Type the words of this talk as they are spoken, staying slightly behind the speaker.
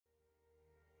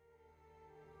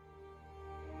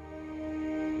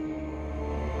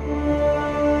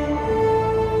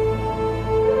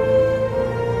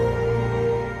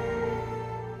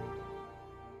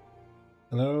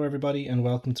everybody, and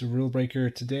welcome to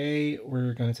Rulebreaker. Today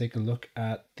we're going to take a look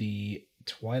at the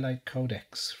Twilight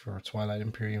Codex for Twilight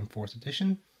Imperium 4th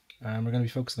edition. And we're going to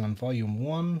be focusing on Volume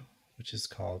 1, which is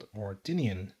called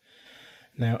Ordinian.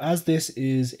 Now, as this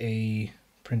is a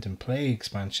print and play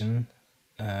expansion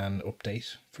and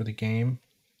update for the game,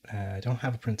 I don't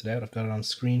have it printed out. I've got it on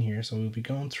screen here, so we'll be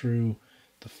going through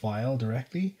the file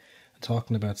directly and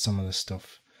talking about some of the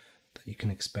stuff that you can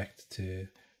expect to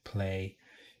play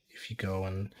if you go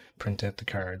and print out the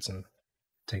cards and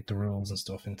take the rules and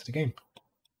stuff into the game.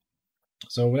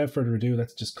 So without further ado,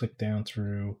 let's just click down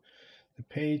through the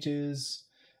pages.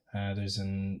 There's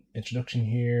an introduction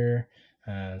here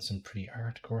and some pretty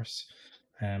art, of course.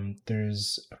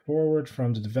 There's a foreword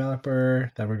from the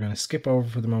developer that we're going to skip over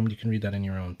for the moment. You can read that in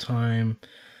your own time.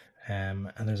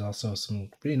 And there's also some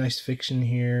really nice fiction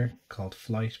here called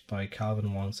Flight by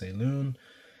Calvin Wong Se-Loon,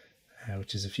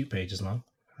 which is a few pages long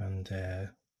and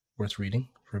worth reading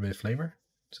for a bit of flavor.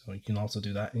 So you can also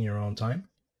do that in your own time.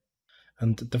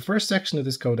 And the first section of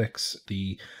this codex,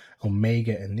 the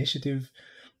Omega Initiative,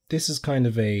 this is kind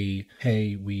of a,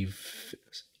 hey, we've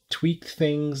tweaked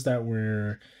things that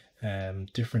were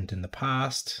different in the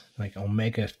past, like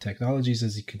Omega technologies,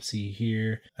 as you can see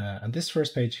here. And this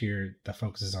first page here that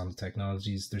focuses on the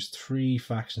technologies, there's 3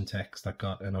 faction techs that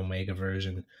got an Omega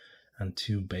version and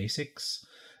 2 basics.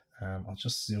 I'll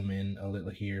just zoom in a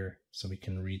little here so we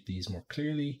can read these more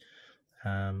clearly.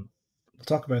 We'll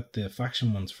talk about the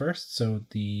faction ones first. So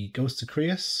the Ghosts of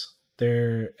Creus,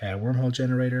 their wormhole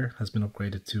generator has been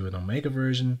upgraded to an Omega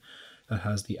version that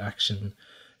has the action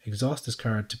exhaust this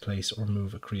card to place or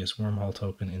move a Creus wormhole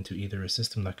token into either a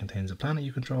system that contains a planet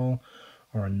you control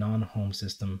or a non-home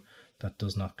system that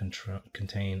does not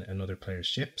contain another player's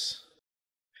ships.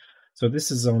 So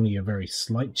this is only a very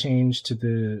slight change to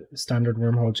the standard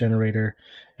wormhole generator.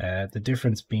 The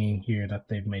difference being here that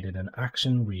they've made it an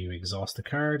action where you exhaust a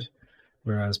card,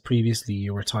 whereas previously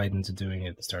you were tied into doing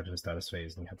it at the start of the status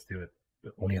phase and you had to do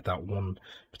it only at that one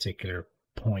particular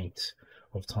point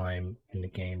of time in the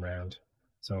game round.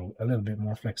 So a little bit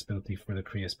more flexibility for the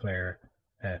Creus player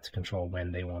to control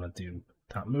when they want to do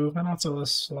that move, and also a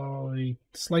slight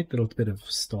little bit of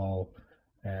stall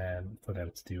for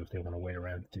them to do if they want to wait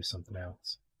around to do something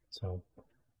else. So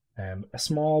a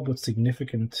small but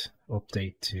significant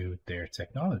update to their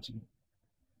technology.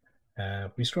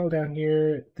 We scroll down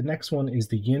here. The next one is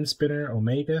the Yin Spinner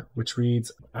Omega, which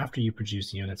reads, after you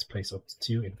produce units, place up to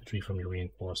 2 infantry from your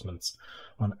reinforcements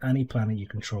on any planet you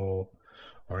control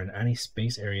or in any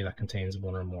space area that contains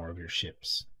 1 or more of your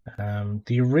ships.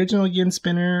 The original Yin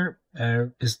Spinner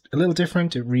is a little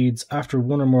different. It reads, after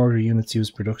 1 or more of your units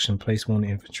use production, place 1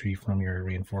 infantry from your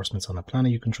reinforcements on a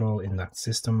planet you control in that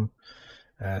system.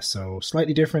 So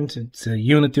slightly different. It's a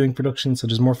unit doing production, so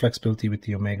there's more flexibility with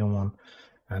the Omega one,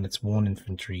 and it's 1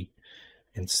 infantry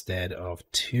instead of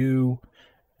 2.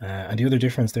 And the other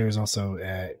difference there is also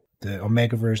the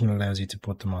Omega version allows you to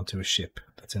put them onto a ship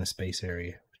that's in a space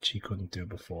area, which you couldn't do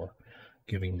before,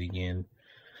 giving the Yin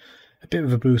a bit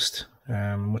of a boost,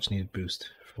 much needed boost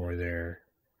for their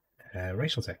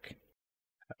racial tech.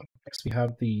 Next we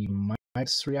have the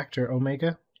Midas Reactor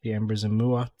Omega, the Embers and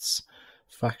Muats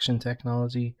faction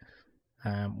technology,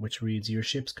 which reads, your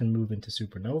ships can move into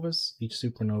supernovas. Each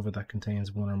supernova that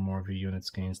contains 1 or more of your units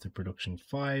gains the production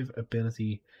 5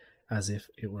 ability as if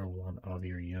it were 1 of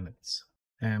your units.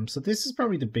 So this is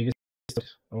probably the biggest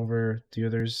over the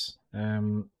others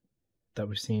that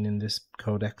we've seen in this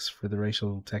codex for the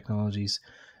racial technologies.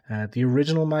 The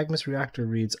original Magnus Reactor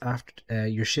reads, after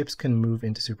your ships can move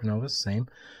into supernovas, same,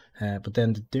 but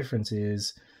then the difference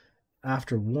is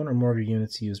after 1 or more of your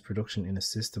units use production in a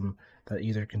system that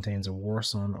either contains a war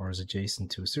sun or is adjacent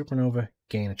to a supernova,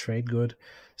 gain a trade good.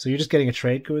 So you're just getting a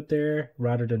trade good there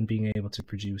rather than being able to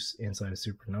produce inside a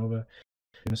supernova.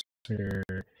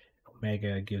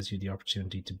 Omega gives you the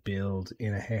opportunity to build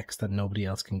in a hex that nobody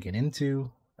else can get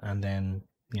into, and then,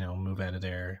 you know, move out of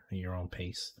there at your own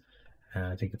pace. And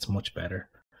I think it's much better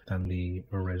than the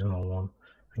original one,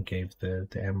 and gave the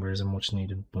Embers a much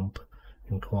needed bump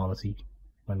in quality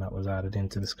when that was added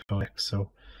into this codex. So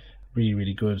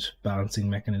really good balancing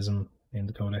mechanism in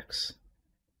the codex.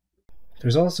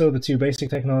 There's also the 2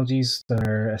 basic technologies that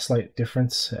are a slight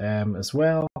difference as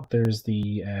well. There's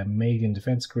the Megan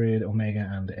Defense Grid Omega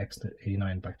and the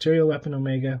X89 Bacterial Weapon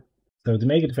Omega. So the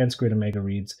Mega Defense Grid Omega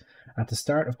reads, at the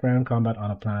start of ground combat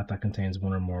on a planet that contains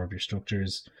 1 or more of your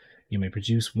structures, you may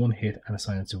produce 1 hit and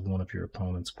assign it to 1 of your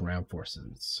opponent's ground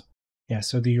forces. Yeah,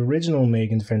 so the original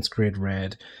Mega Defense Grid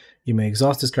read, you may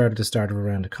exhaust this card at the start of a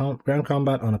round of ground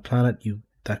combat on a planet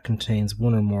that contains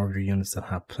 1 or more of your units that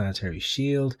have planetary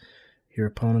shield. Your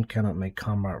opponent cannot make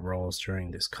combat rolls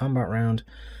during this combat round.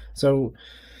 So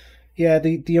yeah,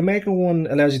 the Omega one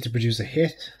allows you to produce a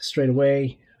hit straight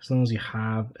away as long as you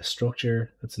have a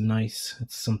structure that's nice.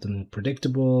 It's something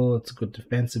predictable. It's a good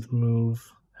defensive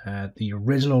move. The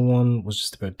original one was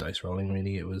just about dice rolling.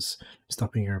 Really, it was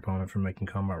stopping your opponent from making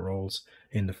combat rolls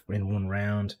in one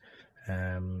round.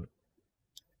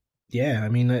 Yeah, I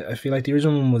mean, I feel like the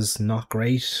original one was not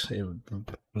great. It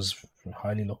was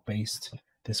highly luck based.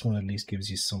 This one at least gives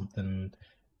you something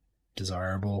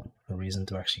desirable, a reason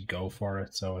to actually go for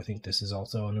it. So I think this is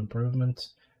also an improvement.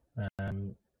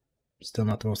 Still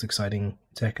not the most exciting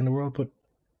tech in the world,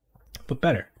 but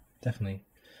better, definitely.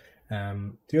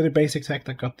 The other basic tech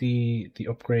that got the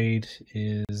upgrade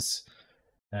is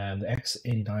the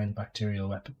X89 bacterial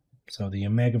weapon. So the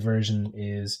Omega version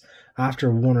is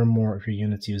after one or more of your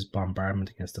units use bombardment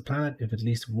against the planet, if at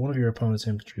least one of your opponent's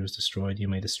infantry was destroyed, you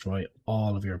may destroy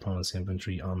all of your opponent's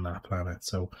infantry on that planet.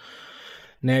 So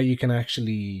now you can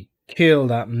actually kill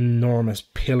that enormous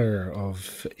pillar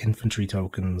of infantry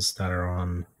tokens that are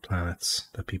on planets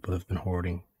that people have been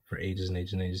hoarding for ages and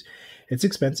ages and ages. It's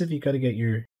expensive. You got to get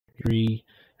your green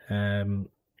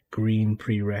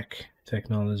prereq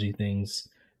technology things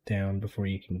down before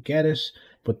you can get it.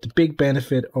 But the big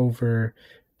benefit over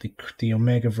the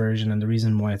Omega version, and the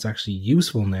reason why it's actually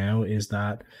useful now, is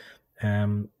that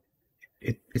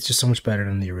it's just so much better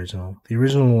than the original. The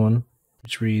original one,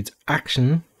 which reads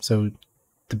action, so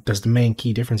there's the main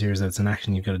key difference here is that it's an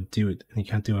action. You've got to do it, and you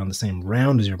can't do it on the same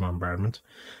round as your bombardment.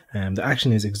 The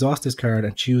action is exhaust this card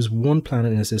and choose one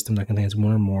planet in a system that contains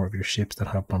one or more of your ships that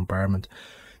have bombardment.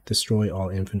 Destroy all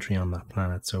infantry on that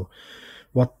planet. So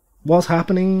what was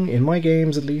happening in my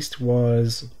games, at least,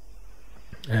 was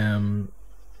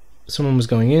someone was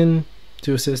going in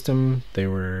to a system, they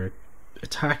were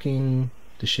attacking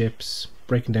the ships,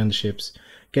 breaking down the ships,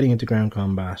 getting into ground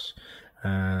combat,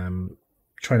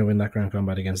 trying to win that ground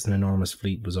combat against an enormous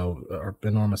fleet or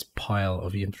enormous pile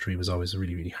of infantry was always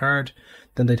really, really hard.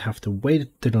 Then they'd have to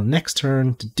wait till the next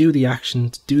turn to do the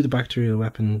action, to do the bacterial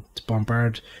weapon, to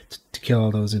bombard, to kill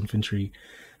all those infantry.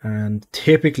 And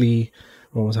typically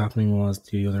what was happening was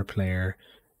the other player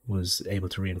was able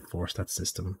to reinforce that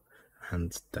system,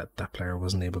 and that player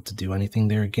wasn't able to do anything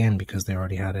there again because they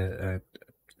already had a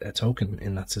token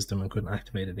in that system and couldn't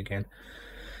activate it again.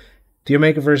 The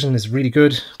Omega version is really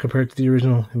good compared to the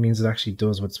original. It means it actually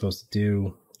does what it's supposed to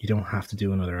do. You don't have to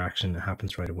do another action. It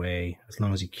happens right away as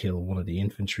long as you kill one of the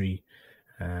infantry.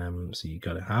 So you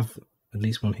got to have at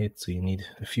least one hit. So you need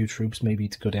a few troops maybe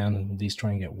to go down and at least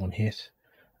try and get one hit.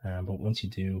 But once you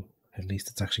do, at least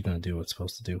it's actually going to do what it's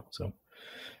supposed to do. So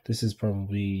this is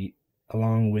probably,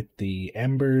 along with the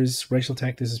Embers racial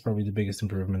tech, this is probably the biggest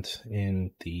improvement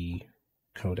in the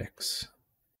Codex.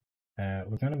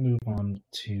 We're going to move on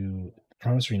to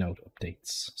promissory note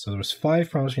updates. So there was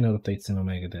 5 promissory note updates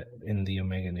in the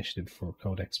Omega initiative for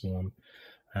Codex 1.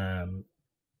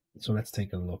 So let's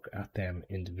take a look at them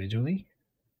individually.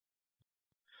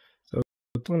 So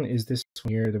the one is this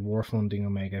one here, the War Funding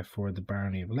Omega for the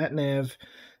Barony of Letnev.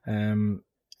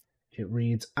 It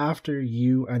reads, after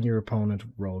you and your opponent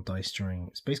roll dice during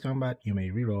space combat, you may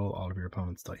reroll all of your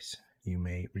opponent's dice. You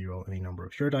may reroll any number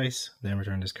of your dice, then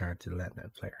return this card to the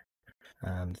Letnev player.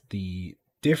 And the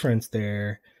difference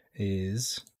there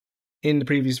is, in the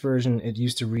previous version, it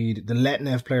used to read, the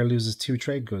Letnev player loses 2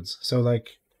 trade goods. So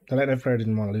like, the Letnev player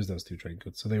didn't want to lose those 2 trade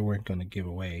goods, so they weren't going to give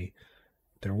away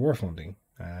their war funding.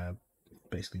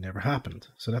 Basically never happened.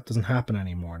 So that doesn't happen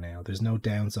anymore now. There's no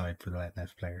downside for the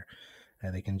Letnev player.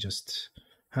 They can just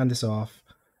hand this off,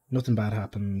 nothing bad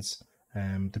happens.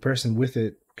 The person with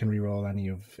it can reroll any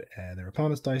of their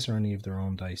opponent's dice or any of their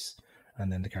own dice,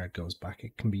 and then the card goes back.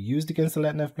 It can be used against the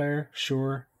Letnev player,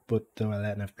 sure, but the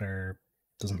Letnev player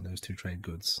doesn't lose 2 trade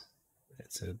goods.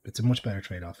 It's a much better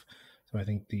trade-off. So I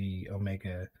think the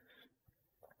Omega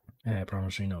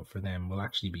promissory note for them will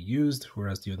actually be used,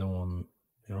 whereas the other one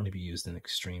will only be used in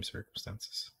extreme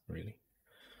circumstances, really.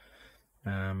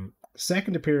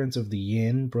 Second appearance of the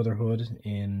Yin Brotherhood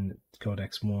in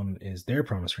Codex 1 is their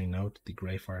promissory note, the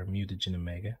Greyfire Mutagen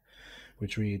Omega,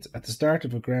 which reads, at the start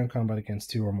of a ground combat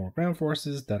against 2 or more ground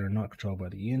forces that are not controlled by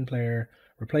the Yin player,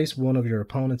 replace one of your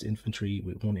opponent's infantry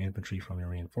with 1 infantry from your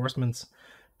reinforcements,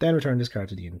 then return this card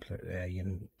to the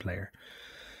Yin player.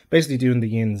 Basically doing the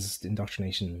Yin's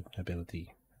indoctrination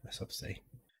ability, so to say.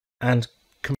 And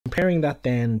comparing that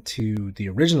then to the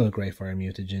original Greyfire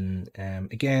Mutagen,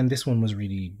 again, this one was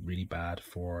really, really bad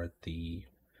for the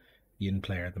Yin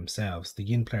player themselves. The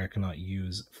Yin player cannot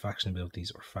use faction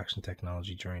abilities or faction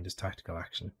technology during this tactical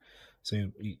action.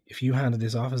 So if you handed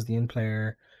this off as the Yin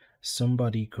player,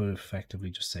 somebody could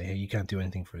effectively just say, hey, you can't do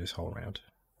anything for this whole round.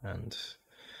 and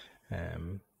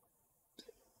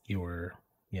you were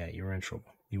in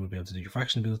trouble. You would be able to do your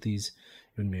faction abilities,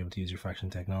 you wouldn't be able to use your faction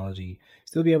technology,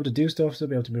 still be able to do stuff, still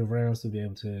be able to move around, still be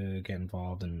able to get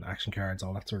involved in action cards,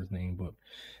 all that sort of thing, but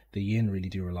the Yin really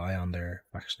do rely on their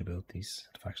faction abilities,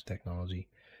 faction technology.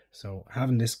 So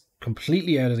having this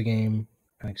completely out of the game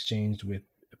and exchanged with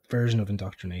a version of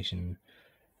indoctrination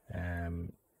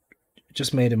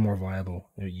just made it more viable.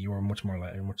 You were much more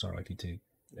likely to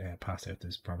pass out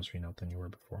this promissory note than you were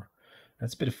before.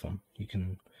 That's a bit of fun. You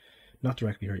can not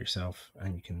directly hurt yourself,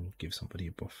 and you can give somebody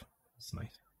a buff. It's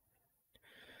nice.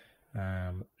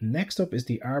 Next up is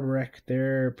the Arborec.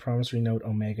 Their promissory note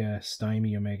Omega,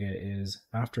 Stymie Omega, is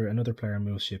after another player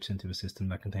moves ships into a system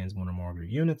that contains one or more of your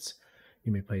units,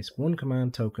 you may place one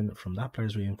command token from that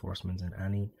player's reinforcements in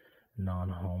any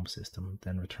non-home system,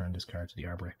 then return this card to the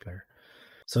Arborec player.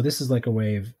 So this is like a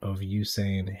way of you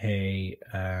saying, hey,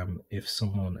 if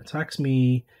someone attacks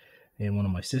me in one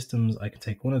of my systems, I can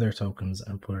take one of their tokens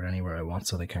and put it anywhere I want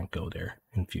so they can't go there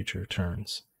in future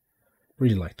turns.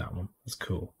 Really like that one. It's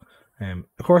cool. Of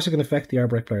course, it can affect the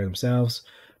Arborec player themselves,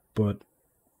 but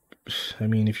I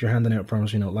mean, if you're handing out a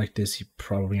promissory note like this, you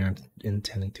probably aren't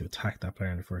intending to attack that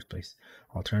player in the first place.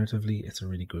 Alternatively, it's a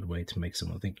really good way to make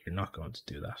someone think you're not going to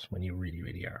do that when you really,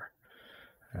 really are.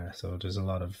 So there's a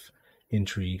lot of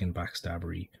intrigue and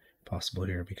backstabbery possible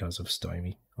here because of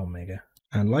Stymie Omega.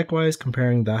 And likewise,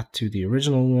 comparing that to the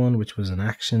original one, which was an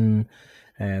action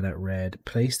that read,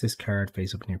 place this card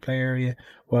face up in your play area.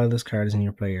 While this card is in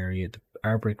your play area, the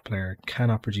Arborec player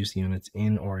cannot produce units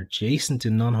in or adjacent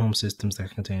to non-home systems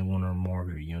that contain one or more of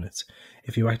your units.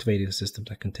 If you activate a system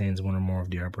that contains one or more of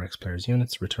the Arborec player's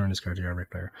units, return this card to the Arborec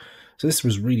player. So this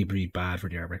was really, really bad for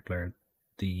the Arborec player.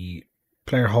 The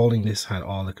player holding this had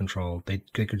all the control. They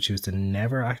could choose to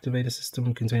never activate a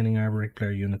system containing Arborec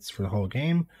player units for the whole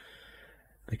game.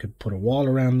 They could put a wall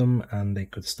around them, and they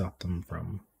could stop them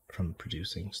from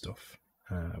producing stuff,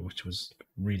 which was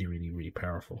really, really, really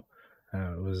powerful.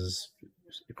 It was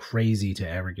crazy to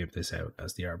ever give this out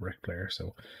as the Arborec player.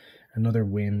 So another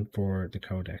win for the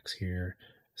Codex here,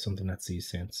 something that sees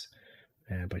sense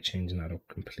by changing that up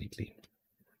completely.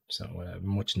 So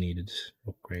much needed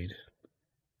upgrade.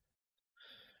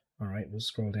 All right, we'll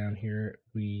scroll down here.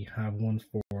 We have one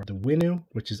for the Winnu,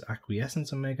 which is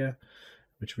Acquiescence Omega,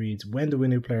 which reads, when the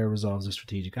Winnu player resolves a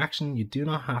strategic action, you do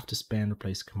not have to spend or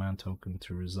place a command token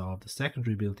to resolve the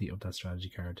secondary ability of that strategy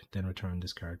card, then return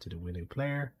this card to the Winnu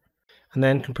player. And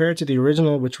then compared to the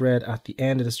original, which read, at the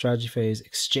end of the strategy phase,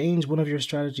 exchange one of your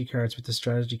strategy cards with the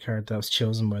strategy card that was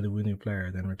chosen by the Winnu player,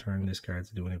 then return this card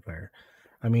to the Winnu player.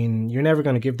 I mean, you're never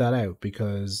going to give that out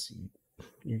because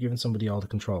you're giving somebody all the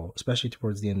control, especially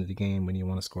towards the end of the game when you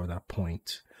want to score that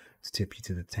point to tip you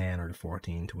to the 10 or the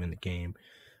 14 to win the game.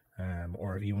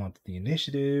 Or if you wanted the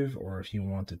initiative, or if you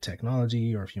wanted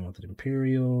technology, or if you wanted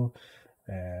Imperial.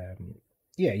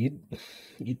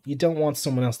 You don't want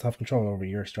someone else to have control over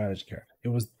your strategy card. It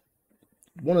was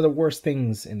one of the worst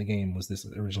things in the game was this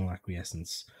original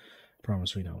Acquiescence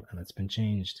promissory note, and it's been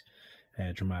changed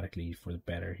dramatically for the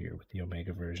better here with the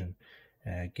Omega version,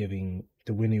 giving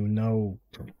the Winnu no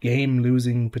game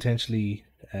losing potentially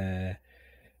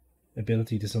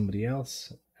ability to somebody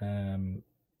else, and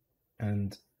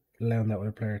allowing that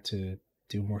other player to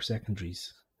do more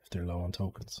secondaries if they're low on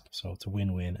tokens. So it's a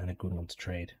win-win and a good one to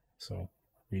trade. So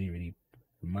really, really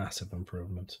massive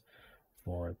improvement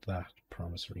for that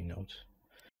promissory note.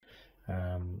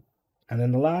 And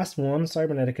then the last one,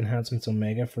 Cybernetic Enhancements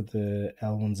Omega for the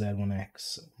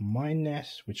L1Z1X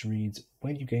Mindnet, which reads,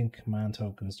 when you gain command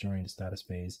tokens during the status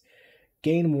phase,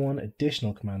 gain one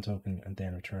additional command token and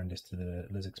then return this to the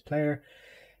Lizix player.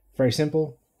 Very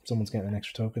simple. Someone's getting an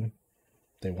extra token.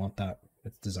 They want that.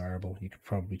 It's desirable. You could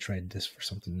probably trade this for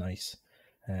something nice.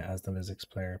 As the Lizix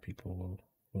player, people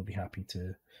will be happy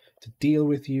to deal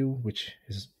with you, which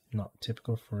is not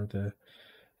typical for the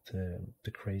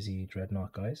crazy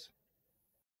Dreadnought guys.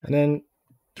 And then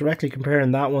directly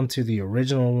comparing that one to the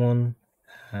original one,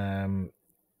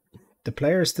 the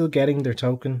player is still getting their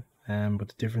token, but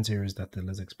the difference here is that the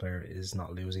Lizix player is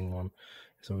not losing one.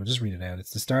 So we'll just read it out. It's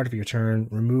the start of your turn.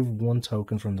 Remove one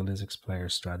token from the Lizix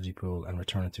player's strategy pool and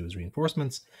return it to his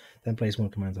reinforcements. Then place one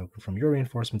command token from your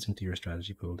reinforcements into your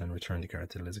strategy pool. Then return the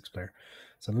card to the Lizix player.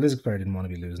 So the Lizix player didn't want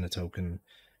to be losing a token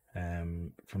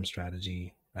from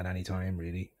strategy at any time,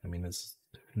 really. I mean, it's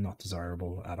not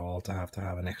desirable at all to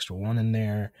have an extra one in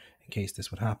there in case this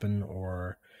would happen,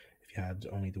 or if you had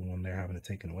only the one there having it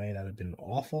taken away, that would have been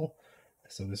awful.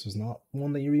 So this was not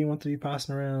one that you really want to be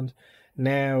passing around.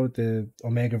 Now the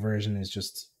Omega version is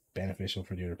just beneficial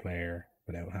for the other player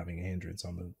without having a hindrance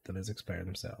on the Lizix player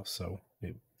themselves. So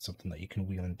it's something that you can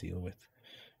wheel and deal with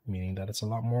meaning that it's a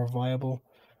lot more viable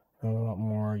and a lot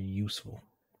more useful.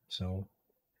 So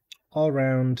all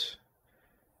around,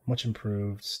 much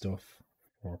improved stuff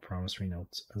for promissory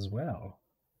notes as well.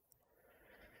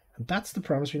 And that's the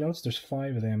promissory notes. There's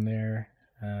 5 of them there.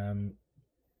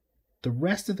 The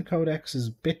rest of the codex is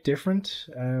a bit different.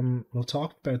 We'll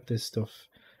talk about this stuff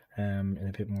in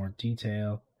a bit more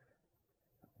detail.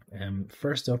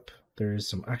 First up, there's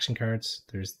some action cards.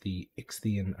 There's the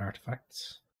Ixthian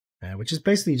artifacts, which is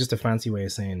basically just a fancy way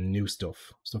of saying new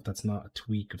stuff. Stuff that's not a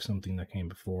tweak of something that came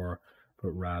before,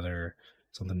 but rather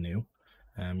something new.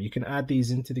 You can add these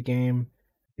into the game.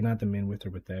 You can add them in with or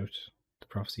without the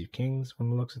Prophecy of Kings from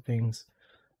the looks of things.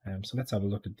 So let's have a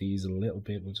look at these a little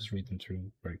bit. We'll just read them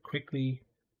through very quickly.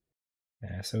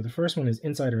 So the first one is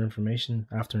Insider Information.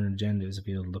 After an agenda is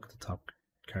revealed, look at the top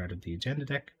card of the agenda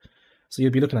deck. So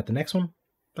you'll be looking at the next one.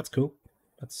 That's cool.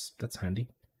 That's handy.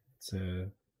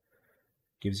 It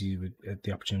gives you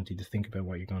the opportunity to think about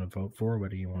what you're going to vote for,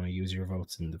 whether you want to use your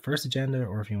votes in the first agenda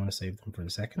or if you want to save them for the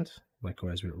second.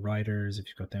 Likewise with riders, if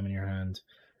you've got them in your hand,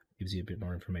 it gives you a bit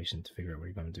more information to figure out what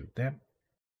you're going to do with them.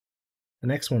 The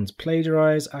next one's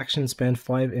Plagiarize. Action, spend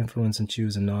 5 influence and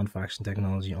choose a non-faction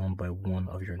technology owned by one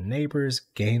of your neighbors.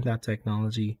 Gain that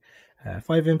technology.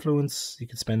 5 influence, you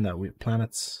can spend that with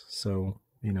planets, so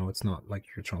you know it's not like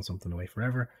you're throwing something away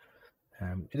forever.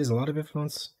 It is a lot of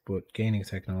influence, but gaining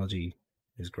technology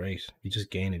is great. You just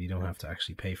gain it, you don't have to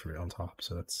actually pay for it on top,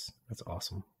 so that's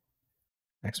awesome.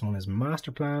 Next one is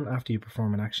Master Plan. After you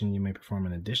perform an action, you may perform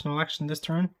an additional action this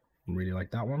turn. I really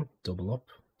like that one. Double up,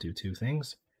 do 2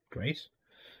 things. Great.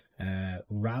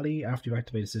 Rally. After you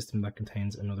activate a system that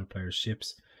contains another player's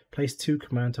ships, place 2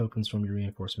 command tokens from your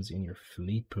reinforcements in your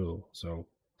fleet pool. So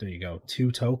there you go,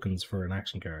 2 tokens for an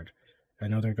action card. I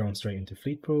know they're going straight into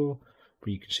fleet pool,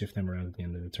 but you can shift them around at the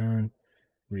end of the turn.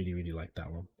 Really, really like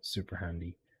that one. Super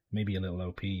handy. Maybe a little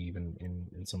OP even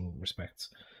in some respects.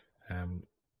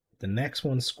 The next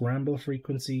one, Scramble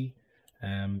Frequency.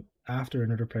 After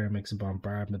another player makes a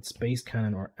bombardment, space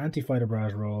cannon, or anti-fighter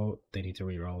barrage roll, they need to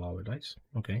re-roll all their dice.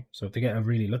 Okay, so if they get a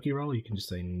really lucky roll, you can just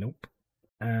say nope.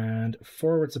 And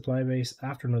Forward Supply Base.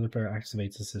 After another player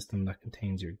activates a system that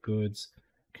contains your goods,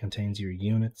 contains your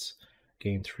units,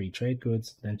 gain 3 trade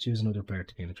goods, then choose another player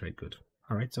to gain a trade good.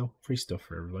 Alright, so free stuff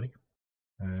for everybody.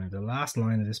 The last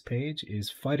line of this page is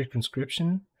Fighter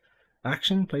Conscription.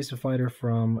 Action, place a fighter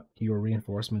from your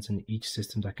reinforcements in each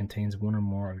system that contains 1 or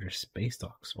more of your space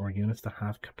docks or units that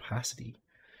have capacity.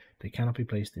 They cannot be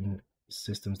placed in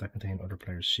systems that contain other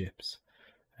players' ships.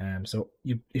 So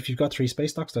if you've got 3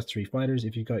 space docks, that's 3 fighters.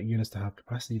 If you've got units that have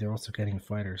capacity, they're also getting a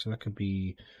fighter. So that could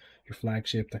be your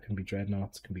flagship, that can be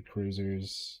dreadnoughts, it can be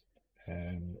cruisers,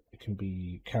 it can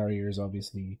be carriers,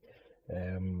 obviously.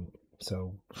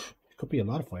 So it could be a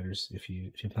lot of fighters if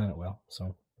you plan it well.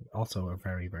 So also a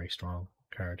very, very strong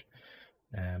card.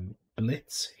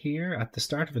 Blitz here. At the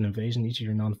start of an invasion, each of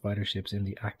your non-fighter ships in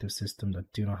the active system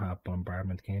that do not have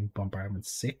bombardment gain bombardment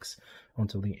 6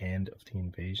 until the end of the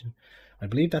invasion. I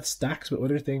believe that stacks with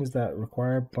other things that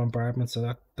require bombardment, so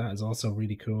that is also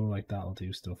really cool. Like that'll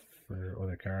do stuff for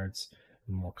other cards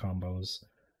and more combos.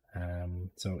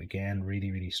 So again,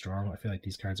 really, really strong. I feel like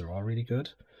these cards are all really good.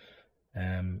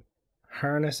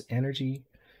 Harness Energy.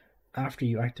 After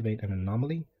you activate an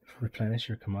anomaly, replenish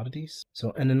your commodities.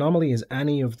 So an anomaly is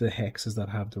any of the hexes that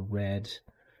have the red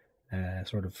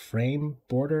sort of frame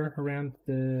border around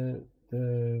the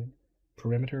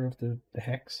perimeter of the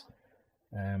hex.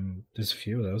 There's a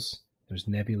few of those. There's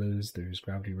nebulas, there's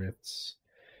gravity rifts,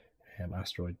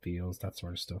 asteroid fields, that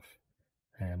sort of stuff.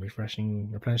 Replenishing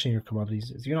your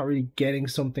commodities. You're not really getting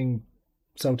something,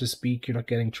 so to speak, you're not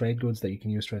getting trade goods that you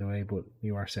can use straight away, but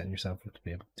you are setting yourself up to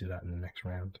be able to do that in the next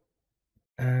round.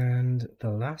 And the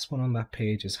last one on that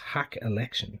page is Hack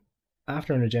Election.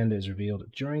 After an agenda is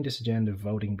revealed, during this agenda,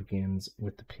 voting begins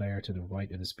with the player to the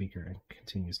right of the speaker and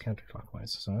continues counterclockwise.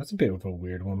 So that's a bit of a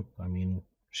weird one. I mean,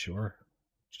 sure,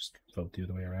 just vote the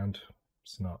other way around.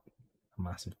 It's not a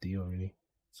massive deal, really.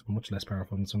 It's much less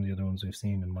powerful than some of the other ones we've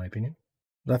seen, in my opinion.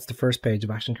 That's the first page of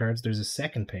action cards. There's a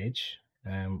second page,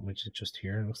 which is just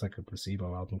here. It looks like a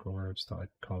placebo album cover. I just thought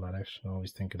I'd call that out. I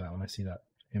always think of that when I see that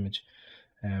image.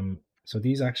 So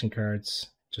these action cards,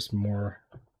 just more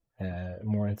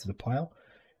into the pile.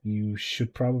 You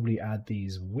should probably add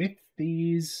these with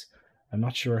these. I'm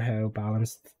not sure how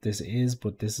balanced this is,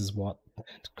 but this is what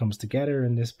comes together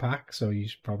in this pack, so you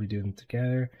should probably do them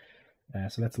together.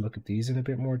 So let's look at these in a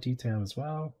bit more detail as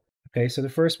well. Okay, so the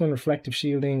first one, Reflective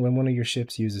Shielding. When one of your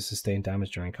ships uses sustained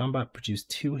damage during combat, produce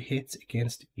 2 hits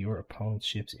against your opponent's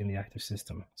ships in the active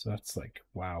system. So that's like,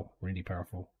 wow, really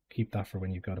powerful. Keep that for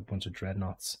when you've got a bunch of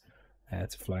dreadnoughts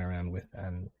to fly around with.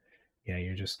 And yeah,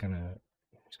 you're just gonna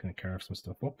carve some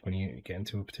stuff up when you get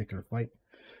into a particular fight.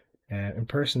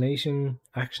 Impersonation,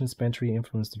 action spent 3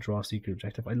 influence to draw secret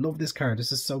objective. I love this card.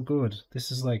 This is so good.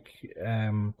 This is like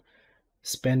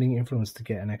spending influence to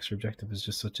get an extra objective is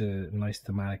just such a nice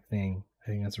thematic thing. I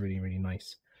think that's really, really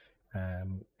nice.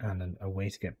 And a way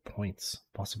to get points,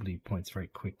 possibly points very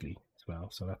quickly as well.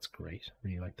 So that's great.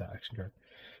 Really like that action card.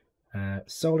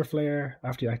 Solar Flare.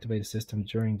 After you activate a system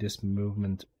during this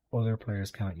movement, other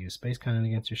players cannot use Space Cannon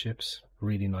against your ships.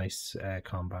 Really nice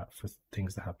combat for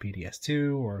things that have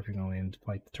PDS2, or if you're going in to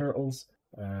fight the turtles.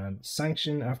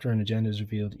 Sanction. After an agenda is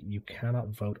revealed, you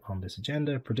cannot vote on this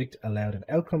agenda. Predict aloud an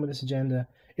outcome of this agenda.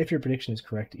 If your prediction is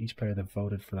correct, each player that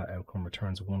voted for that outcome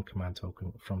returns 1 command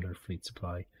token from their fleet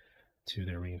supply to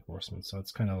their reinforcements. So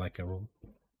it's kind of like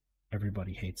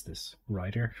everybody hates this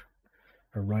rider.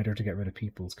 A rider to get rid of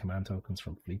people's command tokens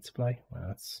from fleet supply.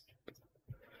 Well, it's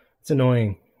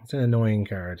annoying. It's an annoying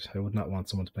card. I would not want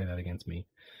someone to play that against me.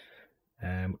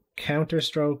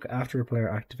 Counterstroke. After a player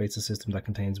activates a system that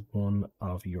contains 1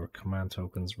 of your command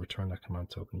tokens, return that command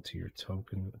token to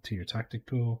your tactic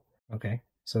pool. Okay,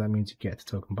 so that means you get the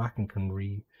token back and can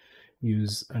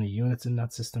reuse any units in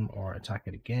that system or attack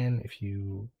it again if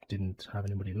you didn't have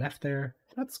anybody left there.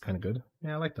 That's kind of good.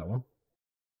 Yeah, I like that one.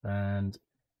 And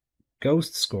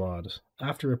Ghost Squad.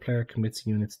 After a player commits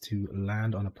units to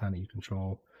land on a planet you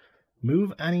control,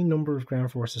 move any number of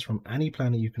ground forces from any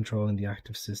planet you control in the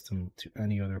active system to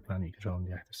any other planet you control in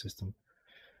the active system.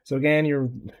 So again, you're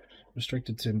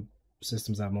restricted to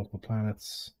systems that have multiple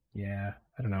planets. Yeah,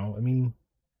 I don't know. I mean,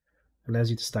 it allows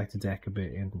you to stack the deck a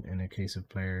bit in a case of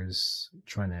players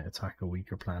trying to attack a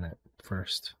weaker planet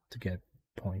first to get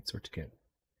points, or to get,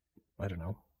 I don't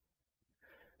know,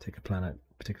 take a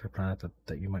particular planet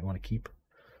that you might want to keep.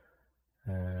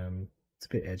 It's a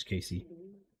bit edge casey.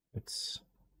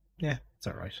 Yeah, it's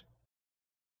alright.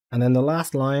 And then the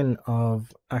last line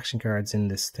of action cards in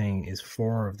this thing is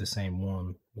 4 of the same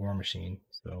one, War Machine.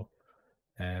 So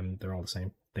they're all the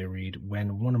same. They read,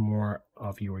 when 1 or more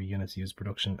of your units use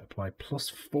production, apply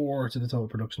 +4 to the total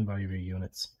production value of your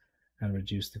units and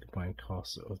reduce the combined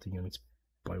cost of the units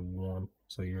by 1.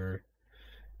 So you're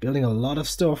building a lot of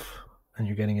stuff and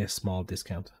you're getting a small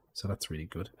discount. So that's really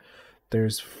good.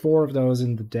 There's 4 of those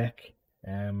in the deck.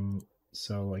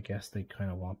 So I guess they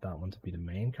kind of want that one to be the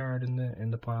main card in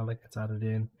the pile that gets added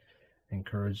in.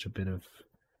 Encourage a bit of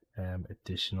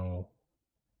additional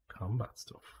combat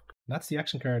stuff. That's the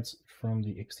action cards from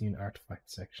the Ixtine artifact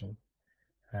section.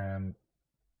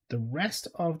 The rest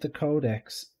of the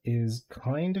codex is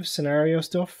kind of scenario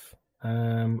stuff.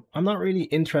 I'm not really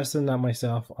interested in that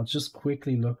myself. I'll just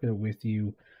quickly look at it with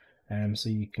you, so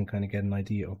you can kind of get an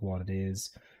idea of what it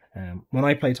is. When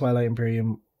I play Twilight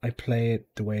Imperium, I play it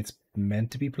the way it's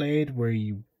meant to be played, where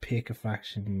you pick a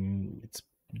faction, it's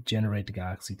generate the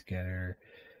galaxy together.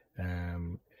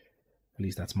 At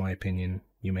least that's my opinion.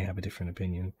 You may have a different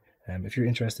opinion. If you're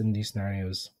interested in these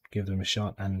scenarios, give them a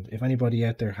shot. And if anybody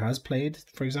out there has played,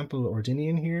 for example,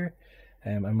 Ordinian here,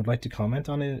 and would like to comment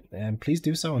on it, please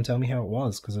do so and tell me how it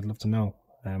was, because I'd love to know.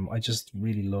 I just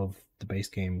really love the base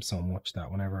game so much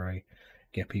that whenever I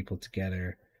get people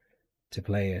together to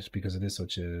play it, because it is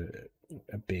such a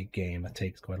big game that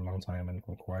takes quite a long time and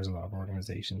requires a lot of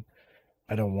organization,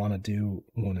 I don't want to do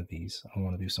one of these. I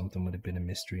want to do something with a bit of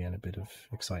mystery and a bit of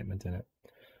excitement in it.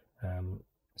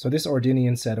 So this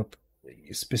Ordinian setup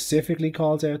specifically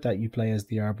calls out that you play as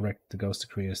the Arborect, the Ghost of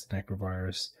Creus, the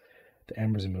Necrovirus, the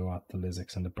Embers of Muat, the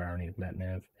Lizix, and the Barony of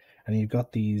Letnev. And you've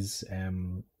got these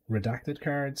redacted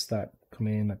cards that come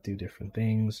in that do different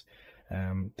things.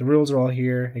 The rules are all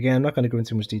here. Again, I'm not going to go into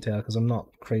too much detail because I'm not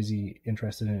crazy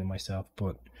interested in it myself,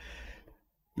 but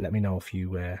let me know if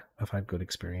you have had good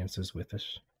experiences with it.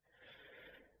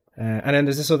 And then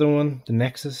there's this other one, the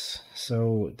Nexus.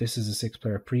 So this is a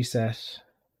 6-player preset,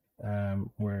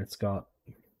 where it's got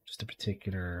just a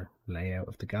particular layout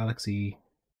of the galaxy.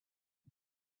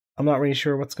 I'm not really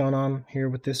sure what's going on here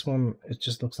with this one. It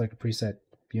just looks like a preset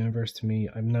universe to me.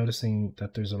 I'm noticing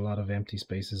that there's a lot of empty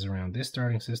spaces around this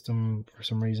starting system for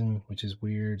some reason, which is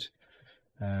weird.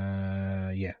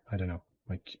 Yeah, I don't know.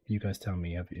 Like, you guys tell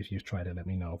me if you've tried it. Let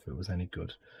me know if it was any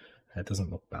good. It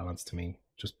doesn't look balanced to me,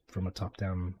 just from a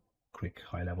top-down, quick,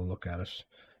 high-level look at it.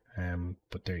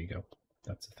 But there you go.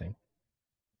 That's the thing.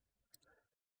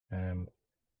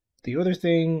 The other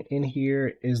thing in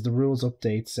here is the rules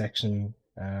update section.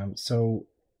 So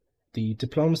the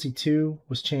Diplomacy 2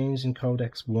 was changed in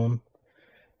Codex 1.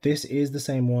 This is the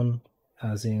same one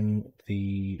as in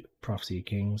the Prophecy of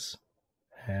Kings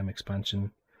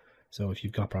expansion. So if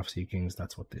you've got Prophecy of Kings,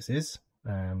 that's what this is.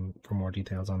 For more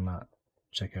details on that,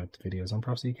 check out the videos on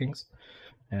Prophecy of Kings.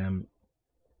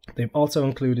 They've also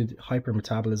included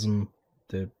hypermetabolism,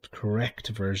 the correct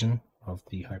version of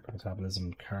the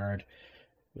hypermetabolism card.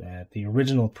 The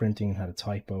original printing had a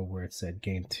typo where it said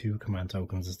gain 2 command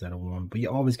tokens instead of 1, but you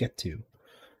always get 2.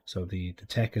 So the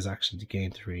tech is actually to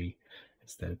gain 3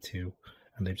 instead of 2,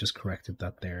 and they've just corrected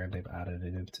that there, and they've added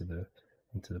it into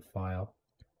the file.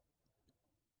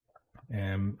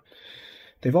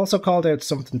 They've also called out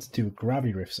something to do with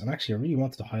gravity rifts, and actually I really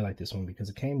wanted to highlight this one because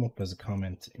it came up as a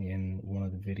comment in one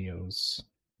of the videos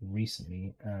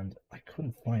recently, and I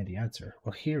couldn't find the answer.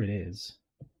 Well, here it is.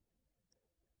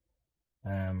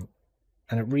 And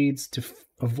it reads, to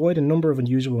avoid a number of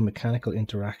unusual mechanical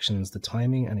interactions, the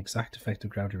timing and exact effect of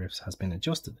gravity rifts has been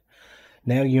adjusted.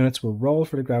 Now units will roll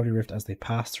for the gravity rift as they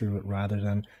pass through it rather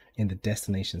than in the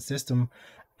destination system,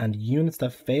 and units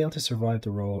that fail to survive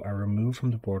the roll are removed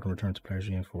from the board and returned to players'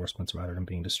 reinforcements rather than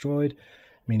being destroyed,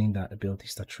 meaning that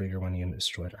abilities that trigger when the unit is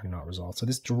destroyed are not resolved. So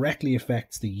this directly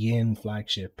affects the Yin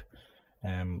flagship,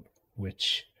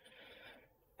 which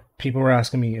people were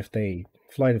asking me if they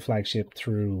fly the flagship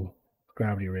through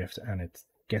gravity rift and it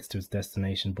gets to its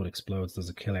destination but explodes, does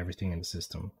it kill everything in the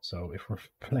system? So if we're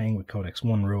playing with Codex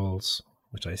 1 rules,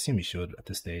 which I assume we should at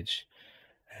this stage,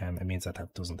 it means that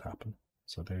that doesn't happen.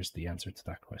 So there's the answer to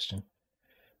that question.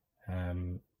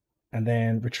 And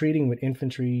then retreating with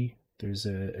infantry, there's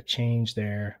a change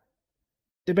there.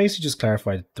 They basically just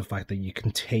clarified the fact that you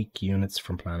can take units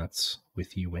from planets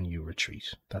with you when you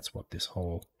retreat. That's what this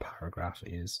whole paragraph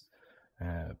is.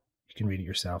 You can read it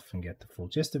yourself and get the full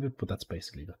gist of it, but that's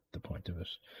basically the point of it.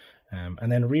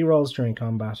 And then rerolls during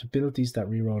combat. Abilities that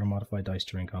reroll or modify dice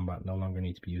during combat no longer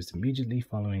need to be used immediately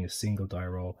following a single die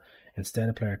roll. Instead,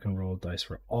 a player can roll dice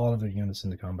for all of their units in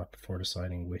the combat before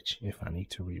deciding which, if any,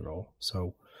 to reroll.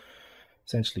 So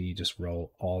essentially you just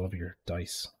roll all of your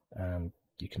dice and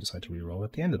you can decide to reroll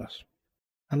at the end of that.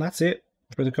 And that's it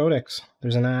for the Codex.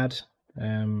 There's an ad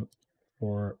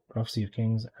for Prophecy of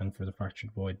Kings and for the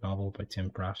Fractured Void novel by Tim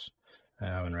Pratt. I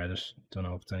haven't read it. Don't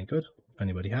know if it's any good. If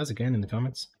anybody has, again, in the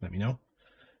comments, let me know.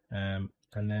 And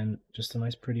then just a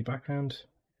nice pretty background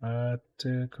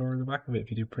to cover the back of it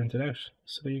if you do print it out.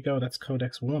 So there you go. That's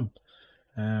Codex 1.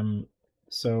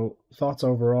 So thoughts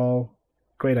overall,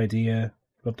 great idea.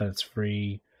 Love that it's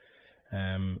free.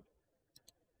 I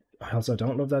also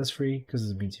don't love that it's free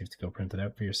because it means you have to go print it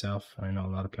out for yourself. I know a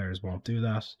lot of players won't do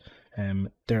that.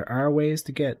 There are ways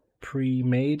to get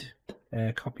pre-made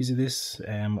copies of this.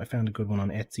 I found a good one on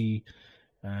Etsy.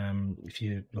 If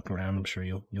you look around, I'm sure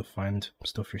you'll find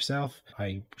stuff yourself.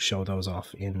 I show those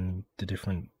off in the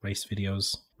different race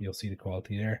videos. You'll see the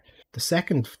quality there. The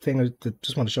second thing I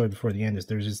just want to show you before the end is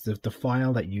there's the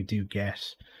file that you do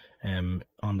get on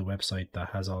the website that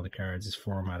has all the cards is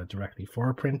formatted directly for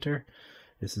a printer.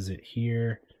 This is it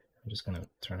here. I'm just going to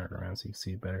turn it around so you can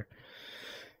see it better.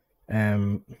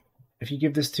 If you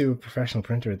give this to a professional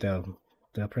printer,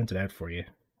 they'll print it out for you.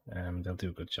 They'll do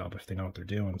a good job if they know what they're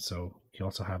doing. So you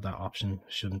also have that option.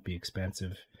 Shouldn't be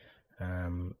expensive.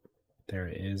 There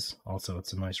it is. Also,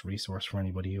 it's a nice resource for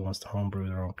anybody who wants to homebrew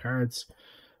their own cards.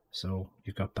 So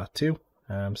you've got that too.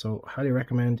 So highly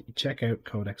recommend you check out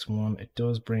Codex 1. It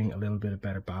does bring a little bit of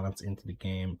better balance into the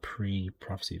game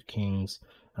pre-Prophecy of Kings,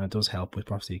 and it does help with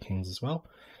Prophecy of Kings as well.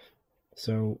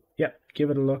 So yeah, give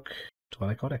it a look.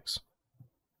 Twilight Codex.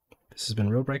 This has been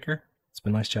Rulebreaker. It's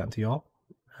been nice chatting to you all,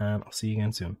 and I'll see you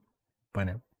again soon. Bye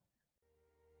now.